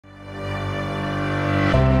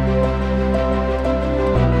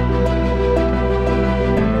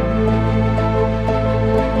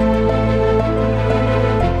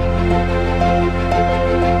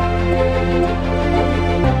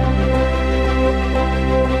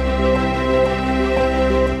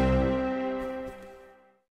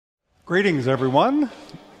Greetings, everyone.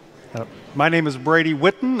 My name is Brady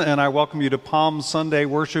Whitton, and I welcome you to Palm Sunday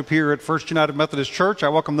worship here at First United Methodist Church. I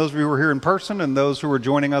welcome those of you who are here in person and those who are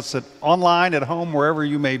joining us online, at home, wherever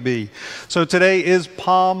you may be. So today is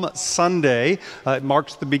Palm Sunday. It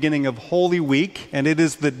marks the beginning of Holy Week, and it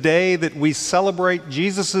is the day that we celebrate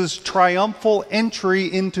Jesus' triumphal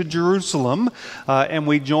entry into Jerusalem, and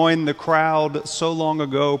we join the crowd so long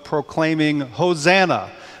ago proclaiming,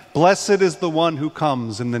 Hosanna! Blessed is the one who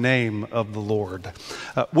comes in the name of the Lord.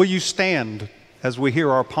 Will you stand as we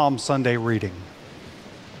hear our Palm Sunday reading?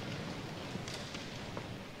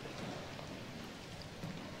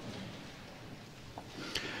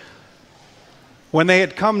 When they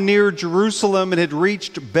had come near Jerusalem and had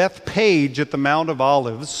reached Bethpage at the Mount of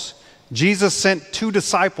Olives, Jesus sent 2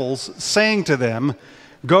 disciples, saying to them,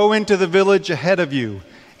 "Go into the village ahead of you,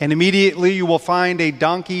 and immediately you will find a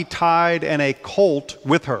donkey tied and a colt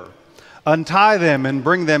with her. Untie them and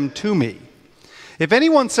bring them to me. If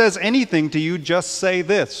anyone says anything to you, just say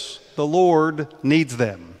this, 'The Lord needs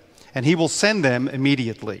them,' and he will send them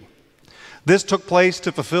immediately." This took place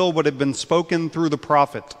to fulfill what had been spoken through the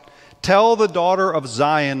prophet. "Tell the daughter of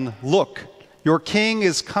Zion, look, your king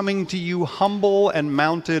is coming to you humble and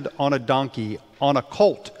mounted on a donkey, on a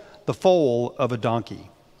colt, the foal of a donkey."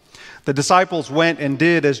 The disciples went and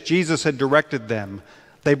did as Jesus had directed them.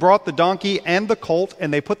 They brought the donkey and the colt,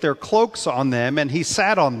 and they put their cloaks on them, and he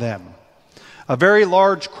sat on them. A very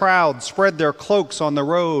large crowd spread their cloaks on the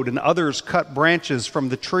road, and others cut branches from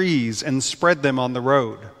the trees and spread them on the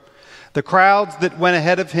road. The crowds that went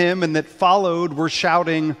ahead of him and that followed were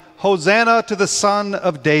shouting, "Hosanna to the Son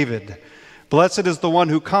of David! Blessed is the one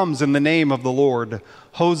who comes in the name of the Lord!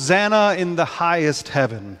 Hosanna in the highest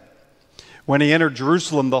heaven!" When he entered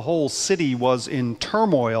Jerusalem, the whole city was in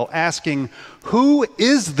turmoil, asking, "Who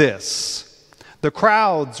is this?" The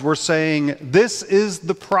crowds were saying, "This is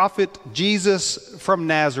the prophet Jesus from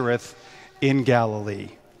Nazareth in Galilee."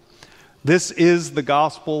 This is the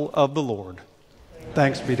gospel of the Lord.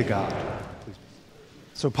 Thanks be to God.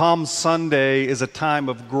 So Palm Sunday is a time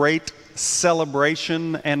of great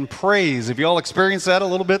celebration and praise. Have you all experienced that a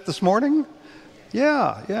little bit this morning?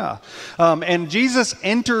 Yeah. And Jesus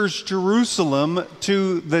enters Jerusalem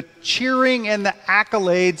to the cheering and the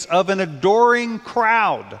accolades of an adoring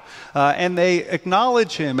crowd. And they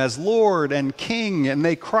acknowledge him as Lord and King, and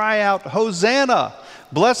they cry out, "Hosanna!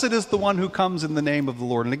 Blessed is the one who comes in the name of the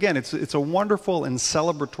Lord." And again, it's a wonderful and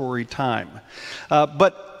celebratory time.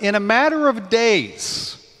 But in a matter of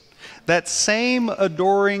days, that same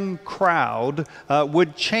adoring crowd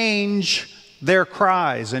would change their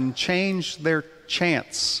cries and change their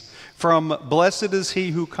chants from "Blessed is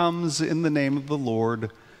he who comes in the name of the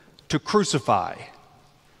Lord" to "Crucify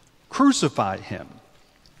him."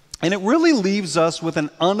 And it really leaves us with an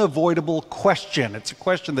unavoidable question. It's a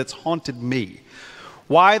question that's haunted me.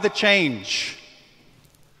 Why the change?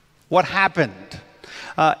 What happened?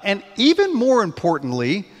 And even more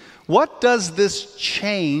importantly, what does this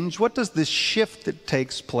change, what does this shift that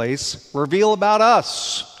takes place reveal about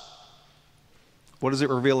us? What does it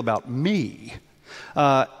reveal about me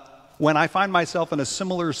when I find myself in a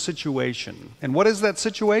similar situation? And what is that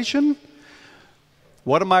situation?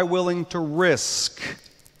 What am I willing to risk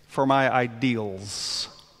for my ideals?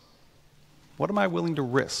 What am I willing to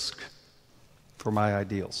risk for my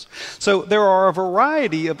ideals? So there are a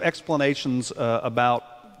variety of explanations about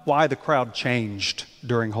why the crowd changed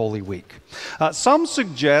during Holy Week. Some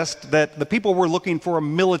suggest that the people were looking for a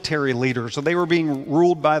military leader, so they were being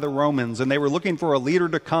ruled by the Romans, and they were looking for a leader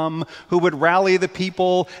to come who would rally the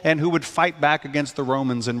people and who would fight back against the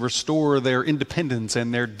Romans and restore their independence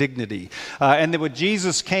and their dignity. And that when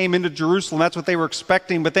Jesus came into Jerusalem, that's what they were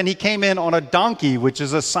expecting, but then he came in on a donkey, which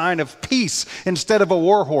is a sign of peace, instead of a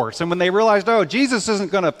war horse. And when they realized, oh, Jesus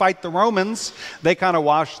isn't going to fight the Romans, they kind of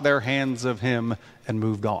washed their hands of him and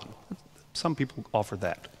moved on. Some people offer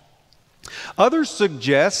that. Others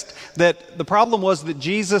suggest that the problem was that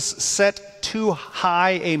Jesus set too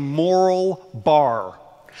high a moral bar.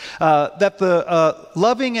 That the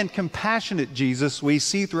loving and compassionate Jesus we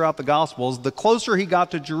see throughout the Gospels, the closer he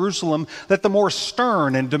got to Jerusalem, that the more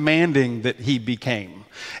stern and demanding that he became.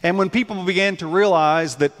 And when people began to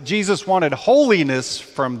realize that Jesus wanted holiness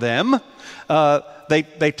from them,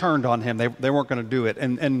 they turned on him. They weren't going to do it.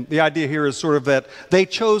 And the idea here is sort of that they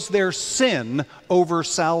chose their sin over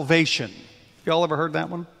salvation. Y'all ever heard that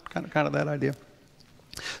one? Kind of that idea.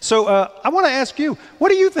 So I want to ask you, what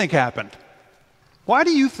do you think happened? Why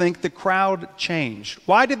do you think the crowd changed?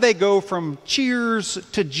 Why did they go from cheers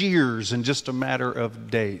to jeers in just a matter of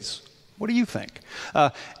days? What do you think?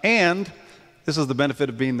 And this is the benefit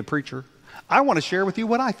of being the preacher. I want to share with you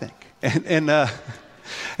what I think. And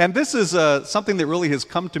And this is something that really has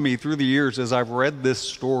come to me through the years as I've read this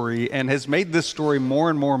story and has made this story more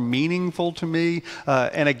and more meaningful to me.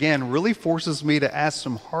 And again, really forces me to ask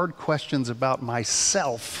some hard questions about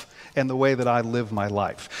myself and the way that I live my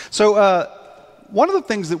life. So one of the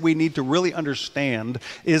things that we need to really understand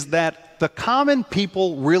is that the common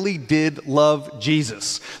people really did love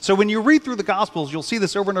Jesus. So when you read through the Gospels, you'll see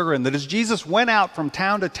this over and over again, that as Jesus went out from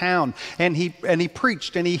town to town and he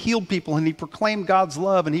preached and he healed people and he proclaimed God's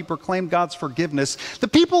love and he proclaimed God's forgiveness, the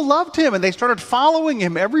people loved him and they started following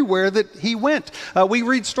him everywhere that he went. We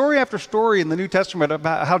read story after story in the New Testament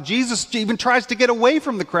about how Jesus even tries to get away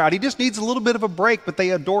from the crowd. He just needs a little bit of a break, but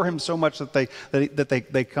they adore him so much that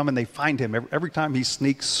they come and they find him every time he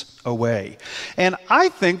sneaks away. And I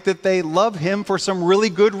think that they love him for some really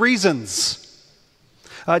good reasons.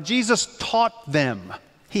 Jesus taught them.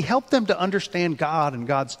 He helped them to understand God and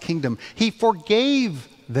God's kingdom. He forgave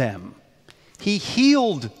them. He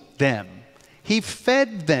healed them. He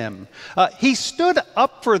fed them. He stood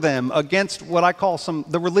up for them against what I call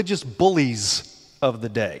the religious bullies of the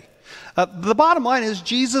day. The bottom line is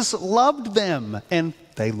Jesus loved them and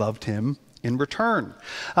they loved him in return.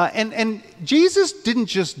 And Jesus didn't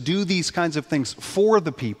just do these kinds of things for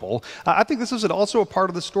the people. I think this is also a part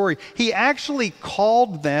of the story. He actually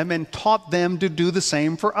called them and taught them to do the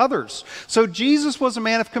same for others. So Jesus was a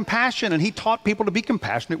man of compassion, and he taught people to be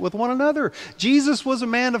compassionate with one another. Jesus was a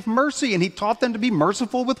man of mercy, and he taught them to be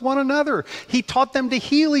merciful with one another. He taught them to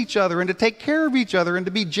heal each other and to take care of each other and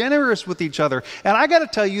to be generous with each other. And I got to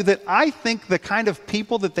tell you that I think the kind of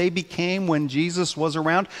people that they became when Jesus was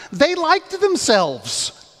around, they liked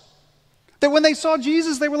themselves. That when they saw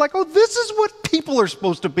Jesus, they were like, oh, this is what people are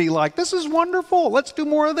supposed to be like. This is wonderful. Let's do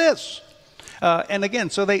more of this. And again,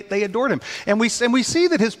 so they adored him. And we see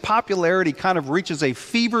that his popularity kind of reaches a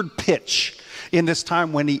fevered pitch in this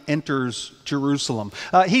time when he enters Jerusalem.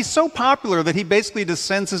 He's so popular that he basically just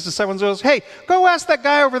sends his disciples and goes, hey, go ask that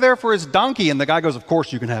guy over there for his donkey. And the guy goes, of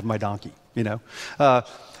course you can have my donkey, you know.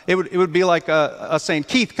 It would be like us saying,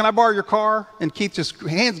 Keith, can I borrow your car? And Keith just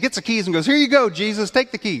gets the keys and goes, here you go, Jesus,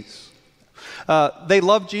 take the keys. They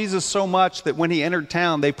loved Jesus so much that when he entered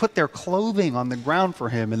town, they put their clothing on the ground for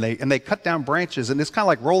him and they cut down branches. And it's kind of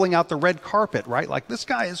like rolling out the red carpet, right? Like, this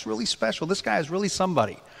guy is really special. This guy is really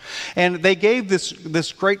somebody. And they gave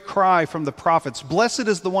this great cry from the prophets, blessed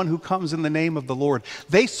is the one who comes in the name of the Lord.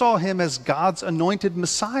 They saw him as God's anointed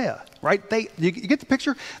Messiah, right? You get the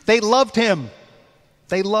picture? They loved him.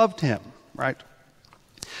 They loved him, right?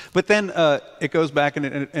 But then it goes back and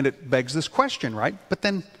it begs this question, right? But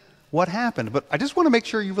then what happened? But I just want to make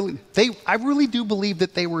sure I really do believe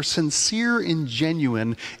that they were sincere and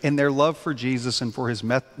genuine in their love for Jesus and for his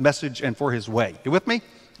message and for his way. You with me?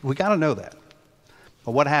 We got to know that.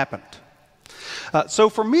 But what happened? So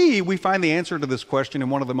for me, we find the answer to this question in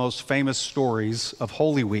one of the most famous stories of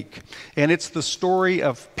Holy Week. And it's the story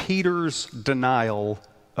of Peter's denial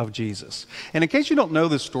of Jesus. And in case you don't know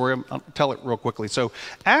this story, I'll tell it real quickly. So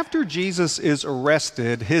after Jesus is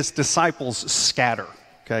arrested, his disciples scatter.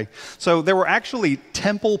 Okay? So there were actually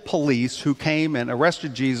temple police who came and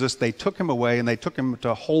arrested Jesus. They took him away and they took him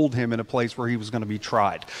to hold him in a place where he was going to be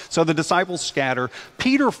tried. So the disciples scatter.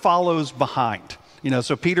 Peter follows behind.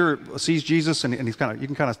 So Peter sees Jesus and you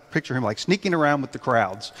can kind of picture him like sneaking around with the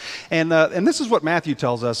crowds. And this is what Matthew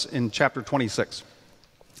tells us in chapter 26.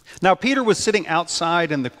 Now Peter was sitting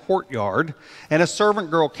outside in the courtyard, and a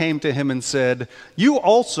servant girl came to him and said, you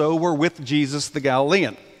also were with Jesus the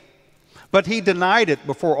Galilean. But he denied it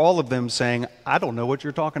before all of them, saying, I don't know what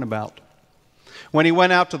you're talking about. When he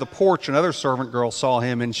went out to the porch, another servant girl saw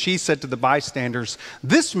him, and she said to the bystanders,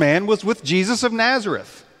 this man was with Jesus of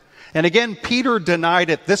Nazareth. And again Peter denied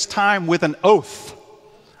it, this time with an oath,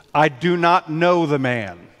 I do not know the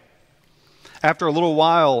man. After a little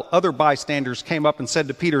while, other bystanders came up and said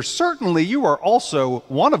to Peter, certainly you are also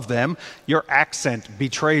one of them. Your accent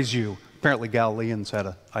betrays you. Apparently Galileans had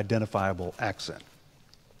an identifiable accent.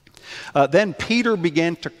 Then Peter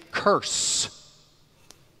began to curse,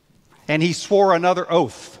 and he swore another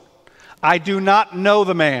oath. I do not know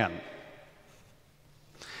the man.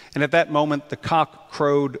 And at that moment, the cock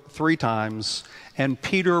crowed 3 times, and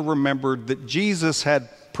Peter remembered that Jesus had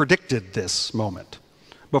predicted this moment.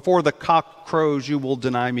 Before the cock crows, you will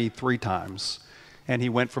deny me 3 times. And he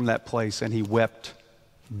went from that place and he wept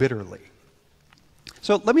bitterly.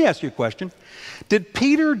 So let me ask you a question. Did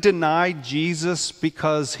Peter deny Jesus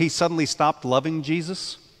because he suddenly stopped loving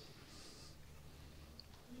Jesus?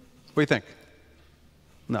 What do you think?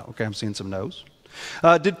 No, okay, I'm seeing some no's.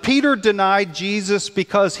 Did Peter deny Jesus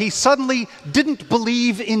because he suddenly didn't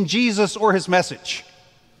believe in Jesus or his message?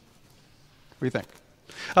 What do you think?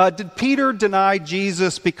 Did Peter deny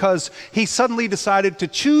Jesus because he suddenly decided to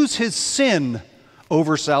choose his sin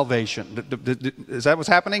over salvation? Is that what's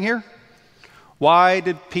happening here? Why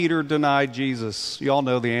did Peter deny Jesus? You all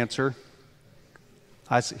know the answer.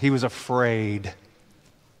 He was afraid.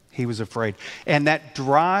 He was afraid. And that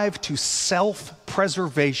drive to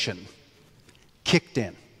self-preservation kicked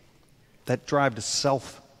in. That drive to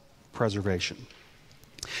self-preservation.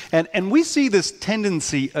 And we see this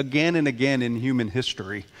tendency again and again in human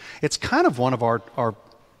history. It's kind of one of our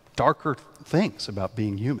darker things about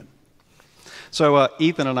being human. So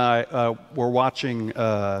Ethan and I were watching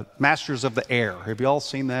Masters of the Air. Have you all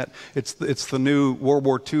seen that? It's the new World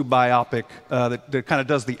War II biopic that kind of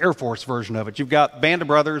does the Air Force version of it. You've got Band of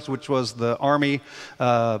Brothers, which was the Army.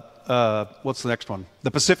 What's the next one?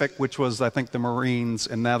 The Pacific, which was I think the Marines,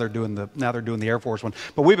 and now they're doing the Air Force one.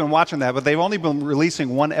 But we've been watching that, but they've only been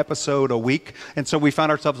releasing one episode a week, and so we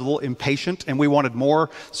found ourselves a little impatient, and we wanted more.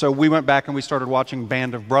 So we went back and we started watching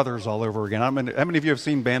Band of Brothers all over again. How many of you have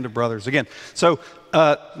seen Band of Brothers again? So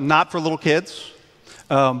not for little kids,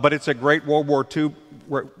 but it's a great World War II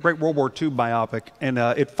biopic, and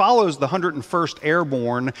it follows the 101st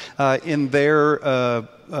Airborne in their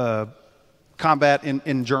combat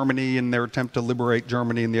in Germany in their attempt to liberate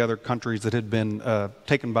Germany and the other countries that had been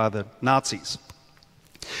taken by the Nazis.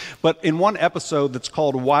 But in one episode that's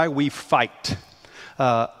called Why We Fight,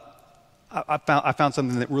 I found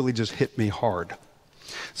something that really just hit me hard.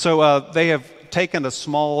 So they have taken a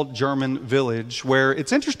small German village where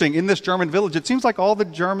it's interesting. In this German village, it seems like all the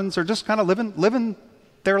Germans are just kind of living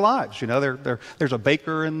their lives. You know, there's a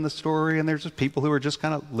baker in the story, and there's just people who are just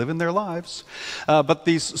kind of living their lives. But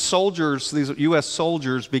these soldiers, these U.S.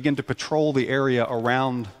 soldiers, begin to patrol the area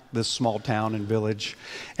around this small town and village,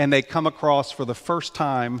 and they come across for the first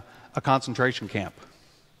time a concentration camp.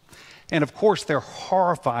 And of course, they're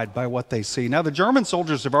horrified by what they see. Now, the German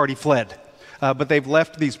soldiers have already fled, but they've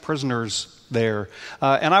left these prisoners there.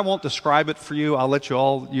 And I won't describe it for you. I'll let you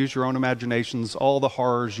all use your own imaginations, all the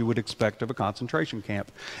horrors you would expect of a concentration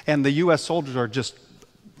camp. And the U.S. soldiers are just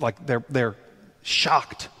like, they're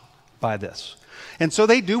shocked by this. And so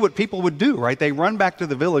they do what people would do, right? They run back to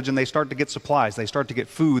the village and they start to get supplies. They start to get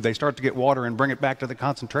food. They start to get water and bring it back to the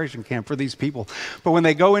concentration camp for these people. But when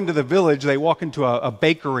they go into the village, they walk into a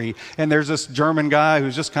bakery, and there's this German guy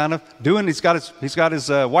who's just kind of he's got his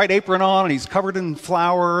white apron on, and he's covered in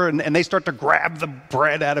flour, and they start to grab the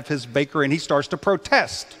bread out of his bakery, and he starts to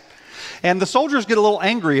protest. And the soldiers get a little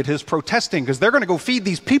angry at his protesting because they're going to go feed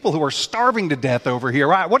these people who are starving to death over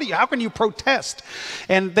here. How can you protest?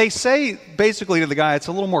 And they say basically to the guy, it's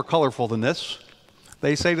a little more colorful than this.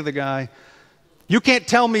 They say to the guy, "You can't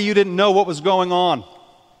tell me you didn't know what was going on.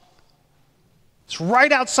 It's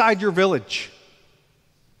right outside your village."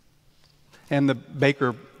 And the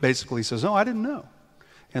baker basically says, "Oh, I didn't know."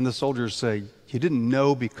 And the soldiers say, "You didn't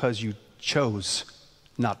know because you chose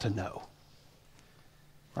not to know."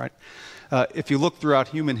 Right? If you look throughout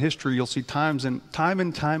human history, you'll see time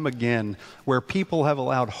and time again where people have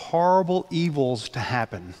allowed horrible evils to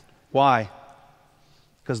happen. Why?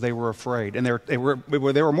 Because they were afraid, and they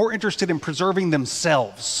were more interested in preserving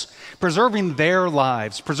themselves, preserving their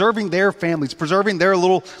lives, preserving their families, preserving their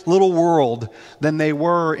little world, than they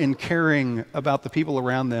were in caring about the people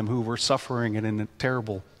around them who were suffering and in a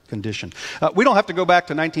terrible condition. We don't have to go back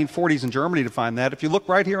to 1940s in Germany to find that. If you look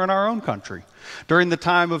right here in our own country, during the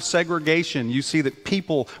time of segregation, you see that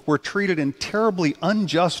people were treated in terribly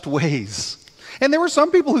unjust ways. And there were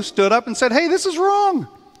some people who stood up and said, "Hey, this is wrong."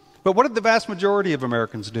 But what did the vast majority of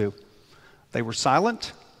Americans do? They were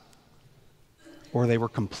silent, or they were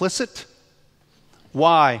complicit.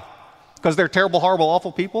 Why? Because they're terrible, horrible,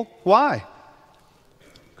 awful people? Why?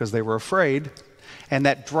 Because they were afraid. And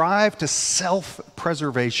that drive to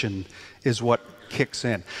self-preservation is what kicks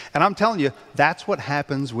in. And I'm telling you, that's what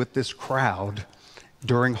happens with this crowd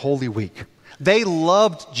during Holy Week. They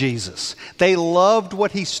loved Jesus. They loved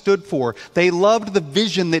what he stood for. They loved the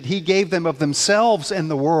vision that he gave them of themselves and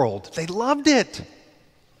the world. They loved it.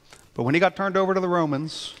 But when he got turned over to the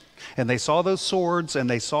Romans, and they saw those swords and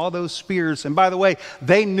they saw those spears, and by the way,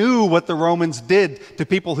 they knew what the Romans did to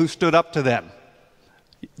people who stood up to them.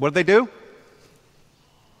 What did they do?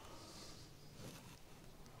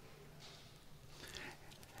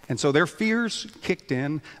 And so their fears kicked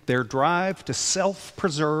in, their drive to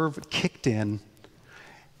self-preserve kicked in,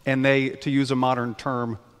 and they, to use a modern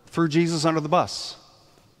term, threw Jesus under the bus.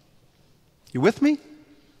 You with me?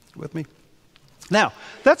 With me? Now,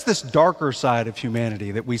 that's this darker side of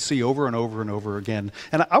humanity that we see over and over and over again.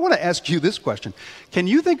 And I want to ask you this question. Can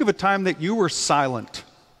you think of a time that you were silent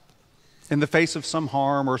in the face of some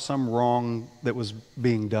harm or some wrong that was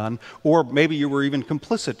being done, or maybe you were even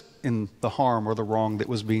complicit in the harm or the wrong that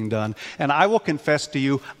was being done. And I will confess to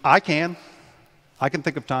you, I can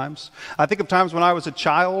think of times. I think of times when I was a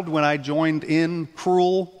child, when I joined in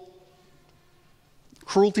cruelty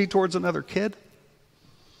towards another kid.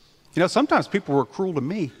 You know, sometimes people were cruel to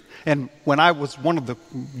me. And when I was one of the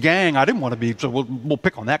gang, I didn't want to be, so we'll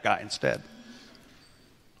pick on that guy instead.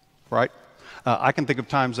 Right? I can think of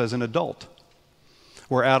times as an adult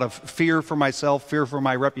where out of fear for myself, fear for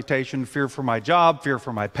my reputation, fear for my job, fear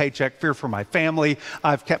for my paycheck, fear for my family,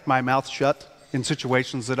 I've kept my mouth shut in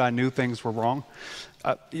situations that I knew things were wrong.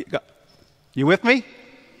 You with me?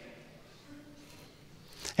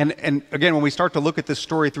 And again, when we start to look at this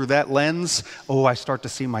story through that lens, I start to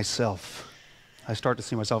see myself.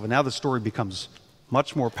 And now the story becomes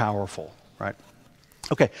much more powerful, right?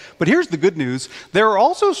 Okay, but here's the good news. There are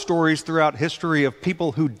also stories throughout history of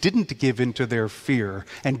people who didn't give into their fear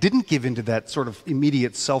and didn't give into that sort of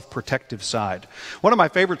immediate self-protective side. One of my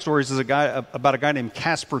favorite stories is about a guy named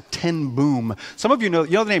Casper ten Boom. Some of you know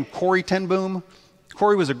the name Corrie ten Boom?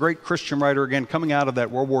 Corrie was a great Christian writer, again, coming out of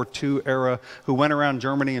that World War II era, who went around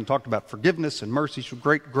Germany and talked about forgiveness and mercy. She was a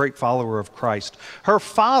great, great follower of Christ. Her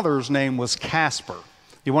father's name was Casper.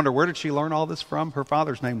 You wonder, where did she learn all this from? Her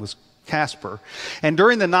father's name was Casper. And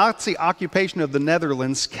during the Nazi occupation of the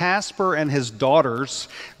Netherlands, Casper and his daughters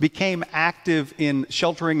became active in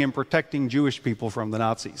sheltering and protecting Jewish people from the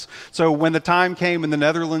Nazis. So when the time came in the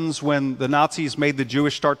Netherlands when the Nazis made the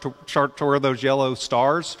Jewish start to wear those yellow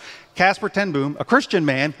stars, Casper ten Boom, a Christian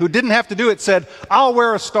man who didn't have to do it, said, "I'll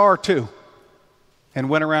wear a star too," and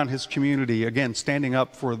went around his community, again, standing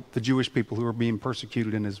up for the Jewish people who were being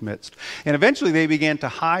persecuted in his midst. And eventually they began to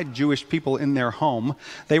hide Jewish people in their home.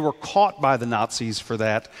 They were caught by the Nazis for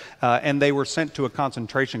that, and they were sent to a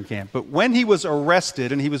concentration camp. But when he was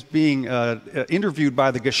arrested and he was being interviewed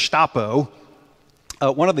by the Gestapo,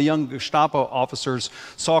 one of the young Gestapo officers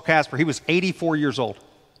saw Casper. He was 84 years old,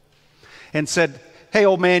 and said, "Hey,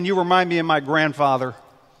 old man, you remind me of my grandfather.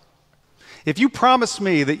 If you promise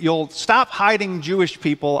me that you'll stop hiding Jewish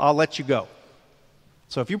people, I'll let you go.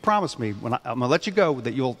 So if you promise me, I'm going to let you go,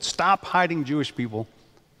 that you'll stop hiding Jewish people,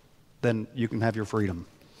 then you can have your freedom."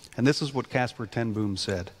 And this is what Casper ten Boom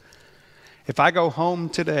said. "If I go home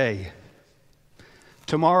today,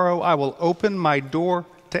 tomorrow I will open my door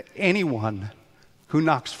to anyone who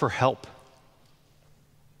knocks for help."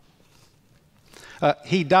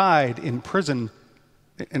 He died in prison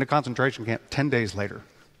in a concentration camp 10 days later.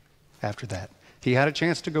 After that, he had a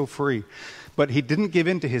chance to go free, but he didn't give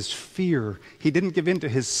in to his fear. He didn't give in to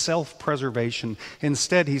his self-preservation.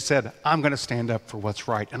 Instead, he said, "I'm going to stand up for what's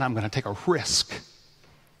right, and I'm going to take a risk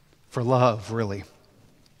for love," really.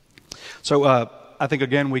 So I think,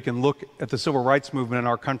 again, we can look at the civil rights movement in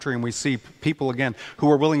our country and we see people, again,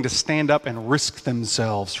 who are willing to stand up and risk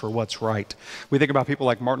themselves for what's right. We think about people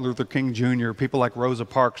like Martin Luther King Jr., people like Rosa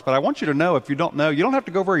Parks. But I want you to know, if you don't know, you don't have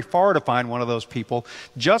to go very far to find one of those people.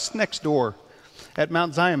 Just next door at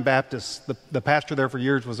Mount Zion Baptist, the pastor there for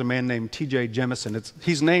years was a man named T.J.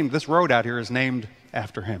 Jemison. This road out here is named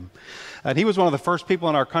after him. And he was one of the first people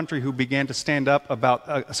in our country who began to stand up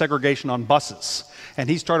about segregation on buses. And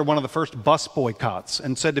he started one of the first bus boycotts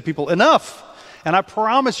and said to people, "Enough!" And I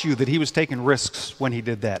promise you that he was taking risks when he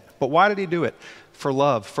did that. But why did he do it? For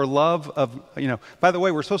love. For love of, by the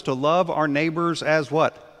way, we're supposed to love our neighbors as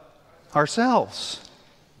what? Ourselves.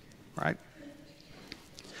 Right?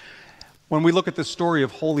 When we look at the story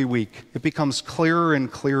of Holy Week, it becomes clearer and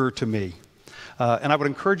clearer to me. And I would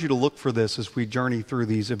encourage you to look for this as we journey through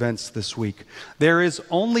these events this week. There is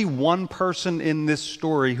only one person in this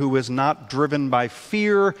story who is not driven by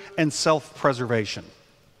fear and self-preservation.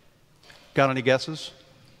 Got any guesses?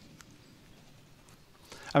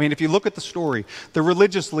 I mean, if you look at the story, the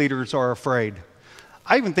religious leaders are afraid.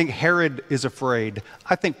 I even think Herod is afraid.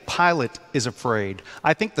 I think Pilate is afraid.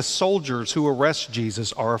 I think the soldiers who arrest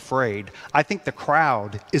Jesus are afraid. I think the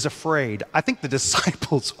crowd is afraid. I think the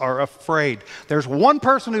disciples are afraid. There's one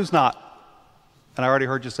person who's not, and I already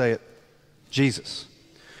heard you say it, Jesus.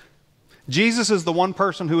 Jesus is the one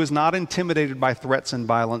person who is not intimidated by threats and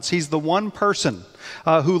violence. He's the one person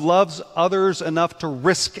who loves others enough to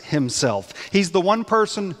risk himself. He's the one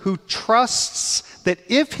person who trusts that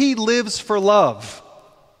if he lives for love,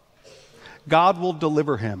 God will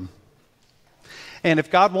deliver him. And if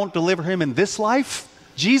God won't deliver him in this life,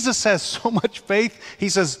 Jesus has so much faith, he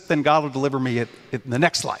says, then God will deliver me in the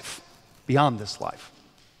next life, beyond this life.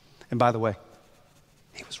 And by the way,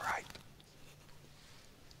 he was right.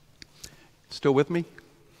 Still with me?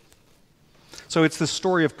 So it's the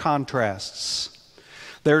story of contrasts.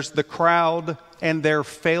 There's the crowd and their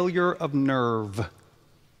failure of nerve.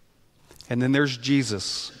 And then there's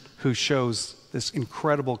Jesus, who shows this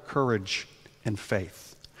incredible courage and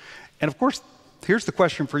faith. And of course, here's the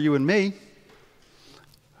question for you and me.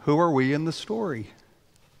 Who are we in the story?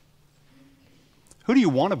 Who do you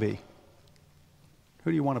want to be?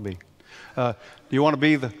 Who do you want to be? Do you want to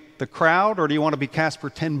be the crowd, or do you want to be Casper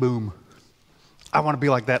Ten Boom? I want to be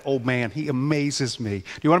like that old man. He amazes me.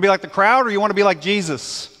 Do you want to be like the crowd, or do you want to be like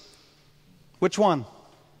Jesus? Which one?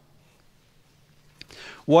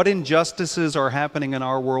 What injustices are happening in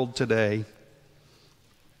our world today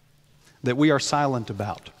that we are silent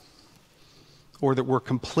about, or that we're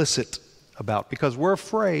complicit about because we're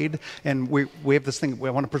afraid, and we have this thing, I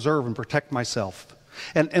want to preserve and protect myself.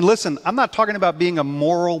 And listen, I'm not talking about being a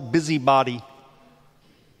moral busybody.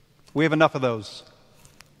 We have enough of those.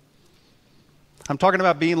 I'm talking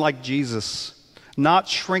about being like Jesus, not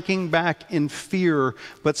shrinking back in fear,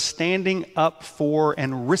 but standing up for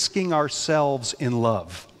and risking ourselves in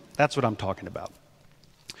love. That's what I'm talking about.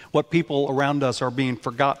 What people around us are being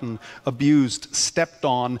forgotten, abused, stepped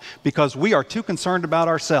on because we are too concerned about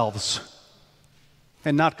ourselves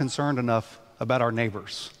and not concerned enough about our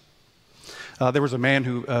neighbors. There was a man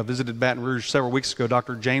who visited Baton Rouge several weeks ago,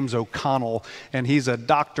 Dr. James O'Connell, and he's a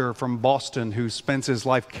doctor from Boston who spends his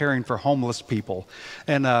life caring for homeless people.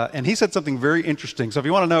 And he said something very interesting. So if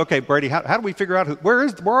you want to know, okay, Brady, how do we figure out where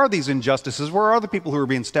are these injustices? Where are the people who are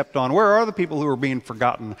being stepped on? Where are the people who are being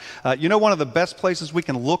forgotten? You know, one of the best places we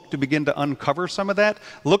can look to begin to uncover some of that?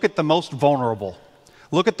 Look at the most vulnerable.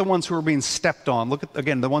 Look at the ones who are being stepped on. Look at,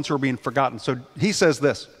 again, the ones who are being forgotten. So he says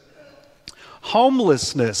this: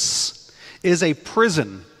 homelessness is a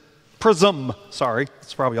prism,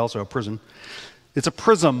 it's probably also a prison. It's a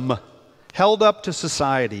prism held up to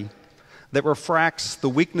society that refracts the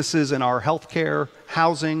weaknesses in our healthcare,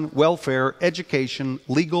 housing, welfare, education,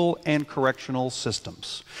 legal, and correctional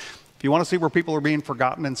systems. If you want to see where people are being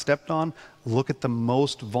forgotten and stepped on, look at the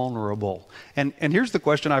most vulnerable. And here's the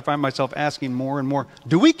question I find myself asking more and more.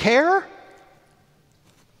 Do we care?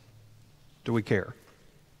 Do we care?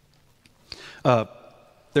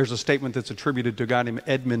 There's a statement that's attributed to a guy named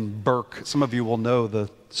Edmund Burke. Some of you will know the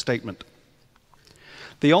statement.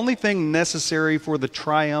 The only thing necessary for the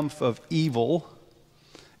triumph of evil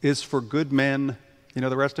is for good men, you know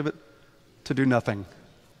the rest of it, to do nothing.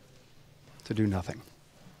 To do nothing.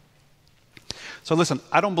 So listen,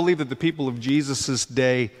 I don't believe that the people of Jesus'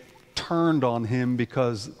 day turned on him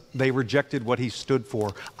because they rejected what he stood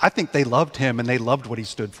for. I think they loved him and they loved what he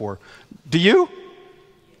stood for. Do you?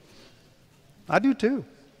 I do too.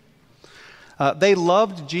 They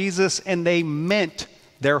loved Jesus and they meant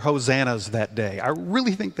their hosannas that day. I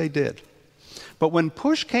really think they did. But when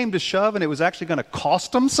push came to shove and it was actually going to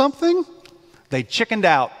cost them something, they chickened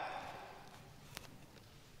out.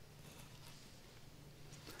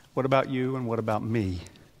 What about you and what about me?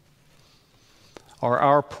 Are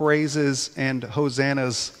our praises and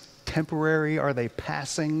hosannas temporary? Are they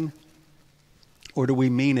passing? Or do we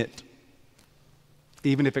mean it,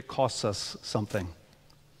 even if it costs us something?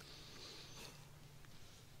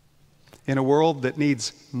 In a world that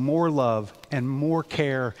needs more love and more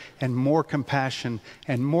care and more compassion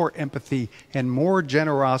and more empathy and more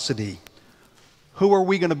generosity, who are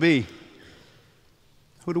we going to be?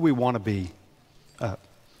 Who do we want to be?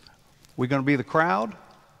 We going to be the crowd,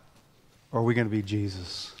 or are we going to be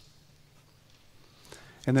Jesus?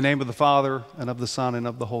 In the name of the Father, and of the Son, and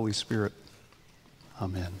of the Holy Spirit.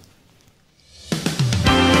 Amen.